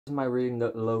This is my really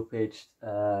low pitched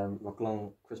rock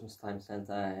long Christmas time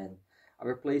Santa, and I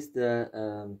replaced the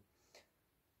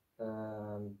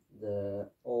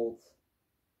old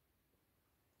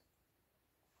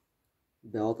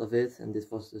belt of it, and this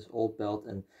was this old belt,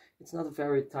 and it's not a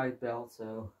very tight belt,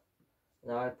 so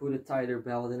now I put a tighter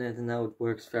belt in it, and now it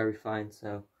works very fine.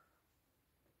 So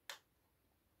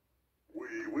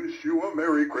we wish you a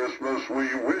Merry Christmas,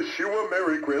 we wish you a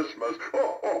Merry Christmas.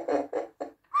 Ho, ho, ho, ho.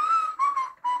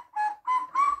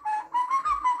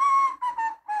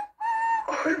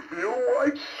 I feel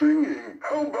like singing.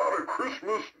 How about a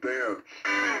Christmas dance?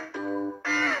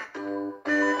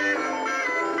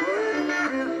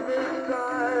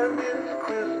 It's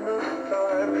Christmas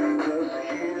time, just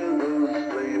hear those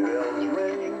sleigh bells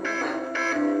ring.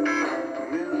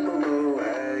 Mistletoe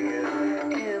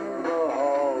hanging in the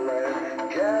hall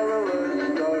and carolers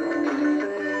start to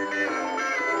sing.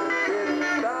 It's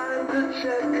time to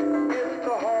check if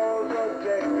the halls are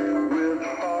decked with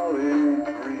holly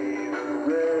green and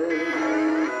red.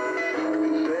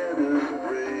 Santa's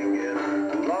bringing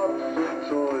lots of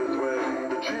toys when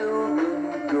the children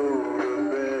go to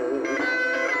bed.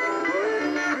 But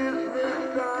it's Christmas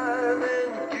time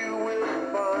and you will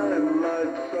find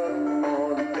lights up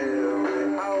on every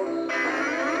house.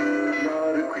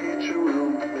 Not a creature will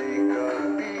make a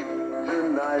beat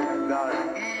tonight, not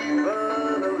even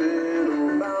a little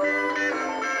mouse.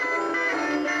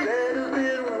 Santa's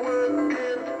been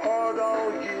working hard all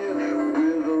year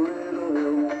with a little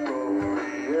help from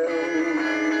the elves.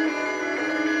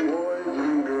 Boys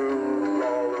and girls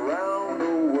all around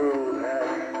the world had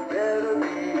better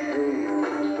behave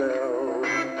themselves.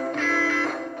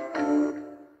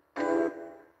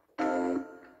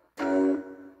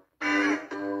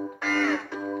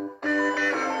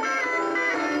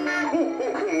 Ho, ho,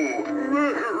 ho!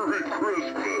 Merry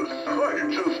Christmas! I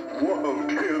just love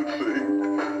dancing.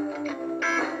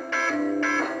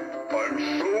 I'm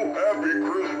so happy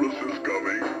Christmas is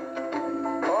coming.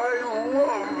 I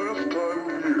love this time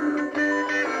of year.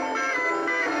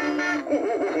 Ho,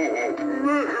 ho, ho, ho!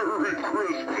 Merry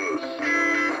Christmas!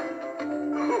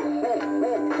 Ho, ho,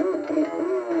 ho, ho, ho,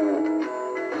 ho!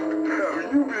 Have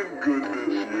you been good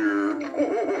this year? Ho,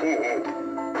 ho, ho, ho!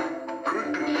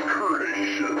 Goodness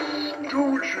gracious!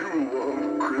 Don't you love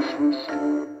Christmas?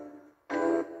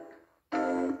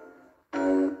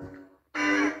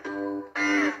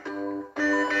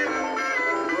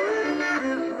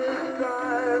 Christmas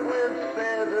time when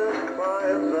Santa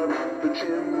climbs up the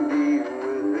chimney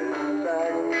with his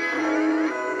sack.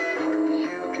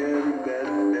 You can bet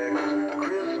next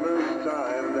Christmas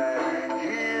time that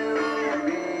he'll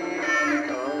be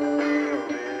coming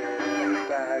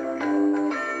back.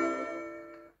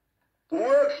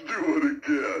 Let's do it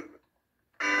again.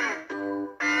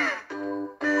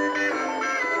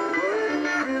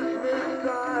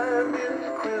 It's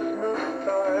Christmas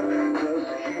time,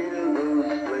 just hear those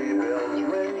sleigh bells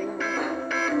ring.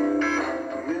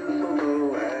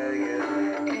 Mistletoe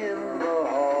hanging in the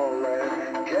hall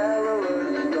and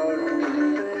carolers start to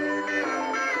sing.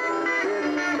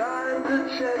 It's time to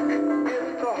check if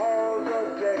the halls are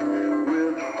decked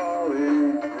with holly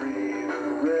green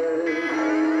and red.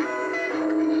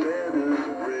 Santa's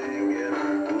bringing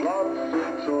lots of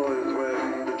toys when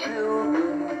the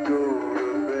children go to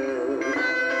bed.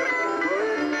 But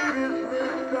it's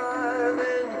Christmas time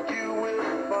and you will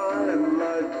find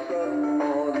lights up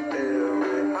on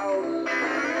every house.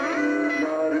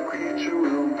 Not a creature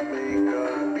will make a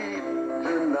beat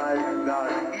tonight,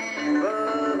 not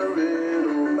even a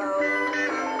little mouse.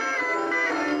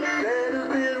 Santa's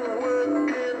been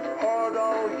working hard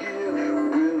all year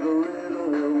with a little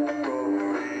help from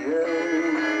the elves.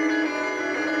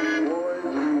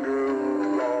 Boys and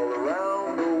girls all around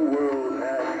the world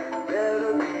had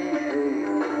better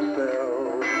behave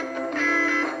themselves.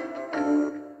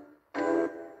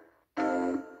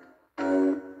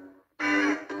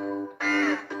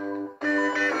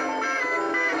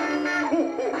 Ho,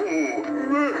 ho, ho!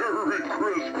 Merry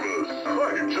Christmas! I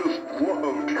just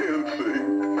love dancing.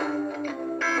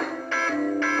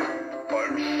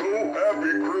 I'm so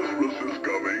happy Christmas is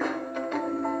coming.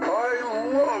 I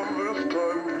love this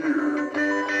time of year.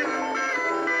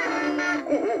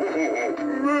 Ho, ho, ho, ho!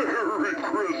 Merry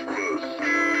Christmas!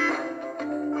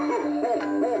 Ho, ho,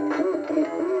 ho, ho, ho,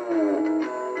 ho!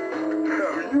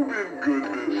 Have you been good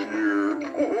this year?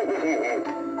 Ho, ho, ho, ho!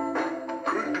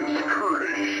 Goodness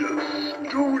gracious!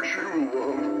 Don't you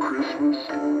love Christmas?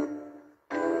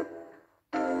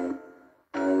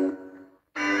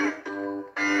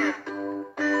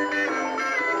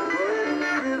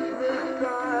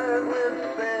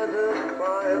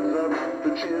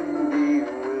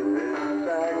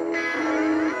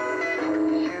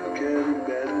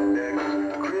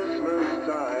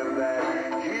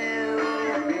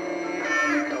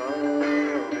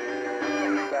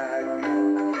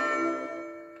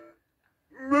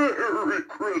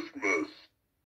 Christmas.